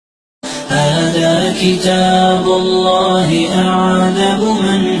هذا كتاب الله أعذب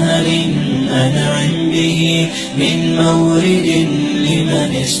منهل أنعم به من مورد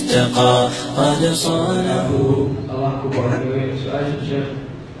لمن استقى قد صانه. الله أكبر. سؤال الشيخ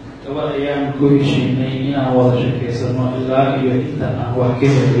toban ayaan ku heshiinay inaan wada sheekaysano ilaa iyo inta aan wax ka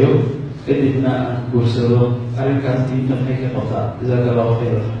helayo kadibna aan guursado. arrinkaas diinta maxay ka qabtaa? jazaaka allahu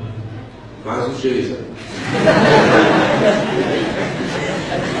khayran. maxaad ku sheegaysaa?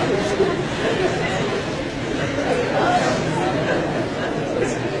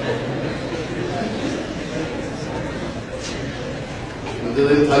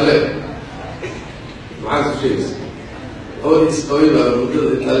 muddada intaale maxaad ku sheegaysaa? oybaa muddada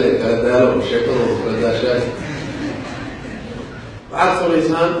intaale kala daalo sheekadooda kala daashaan. waxaad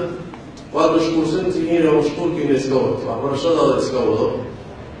samaysaan waad mashquulsan tihiin oo mashquulkiina iska wato, waxbarashadaada iska wado,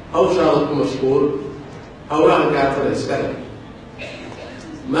 hawshaada ku mashquul, hawlahan gaatana iska hel.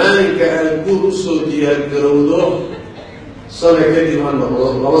 maalinka aad guur usoo diyaargarowdo sano kadib ha noqdo,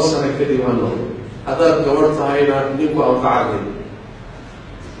 2 sano kadib ha noqdo, haddaad gabarh tahayna ninku anfacagay,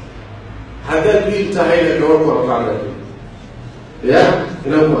 haddaad wiil tahayna gabarh ku anfacday, ya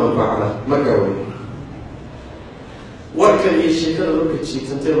inanku anfacda ma gaban. warkan iyo sheekada marka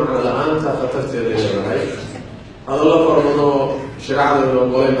jiitantay macna la-aanta khatarteeda leedahay. hadallo fara badan oo shareecada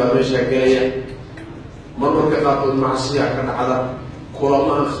ogoleyn baa meeshaa gelaya. marmarka qaarkood macsiya ka dhacda,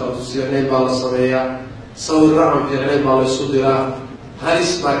 kulamo aan khaltusiyanayn baa la sameeyaa, sawirro aan fiicnayn baa la isu diraa,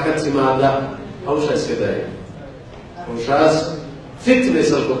 halis baa ka timaada. hawshaa iska daaya. hawshaas fitnay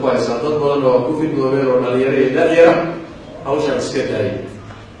salka ku haysaa. dad badanna waa ku fidmoobeen oo dhalinyaro iyo da-yara. hawshaan iska daaya.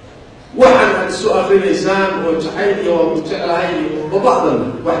 waxaan aad isu akrinaysaan oo jacayl iyo waa ku jeclahay iyo babacdanna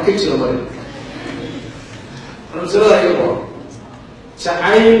wax ka jira male. masalada iga qor.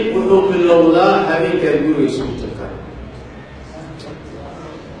 jacayl wuxuu bilowdaa habeenkaad guriga isugu tagtaan.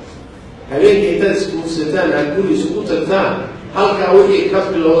 habeenka intaad isguursataan aad guriga isugu tagtaan, halkaa wixii ka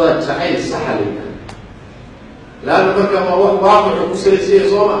bilowdaa jacayl saxalina. laanna markaa waa wax waaqicu ku salaysaya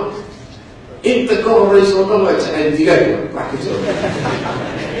soo ma. inta ka horeysa oo dhan waa jacayl digaaga wax ka jira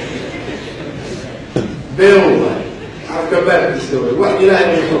been waay, afka baarkiisa waay, wax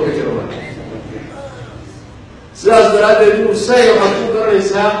ilaahay wuxuu ka jira waay. sidaas daraaddeed inuu say waxaad ku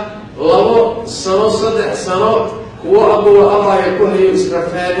garanaysaa 2 sano 3 sano kuwo abuwa allaaya ku hayo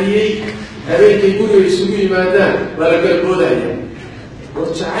israfaadiyey, habeenkay guriga isugu yimaadaan baa la kala boodaya. war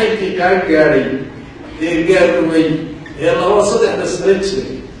jacaylkii kaa gaadhay ee gaarumay ee 2-3 sano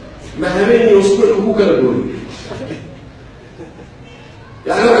jiray ma habeenii usbuuc ugu kala gooy.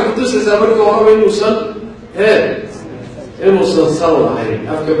 yani waxay kutusaysaa marka horaba inuusan sal lahayn,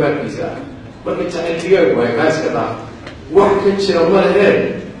 afka baarkiisa ah. marka jacayl digaagu waay, kaa iska dhaaf. wax ka jira ma leheen,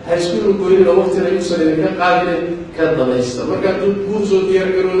 ha isku lugoynina, waqtina yuusan idinka qaadinin, ka damaysta. markaad guur soo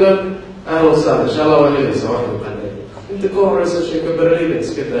diyaargaroodaan ahlan wasahlan insha allah waa helaysaa wax muqaana. inta ka horeysa sheeko beraleyda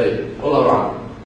iska daaya. wallahu aclam.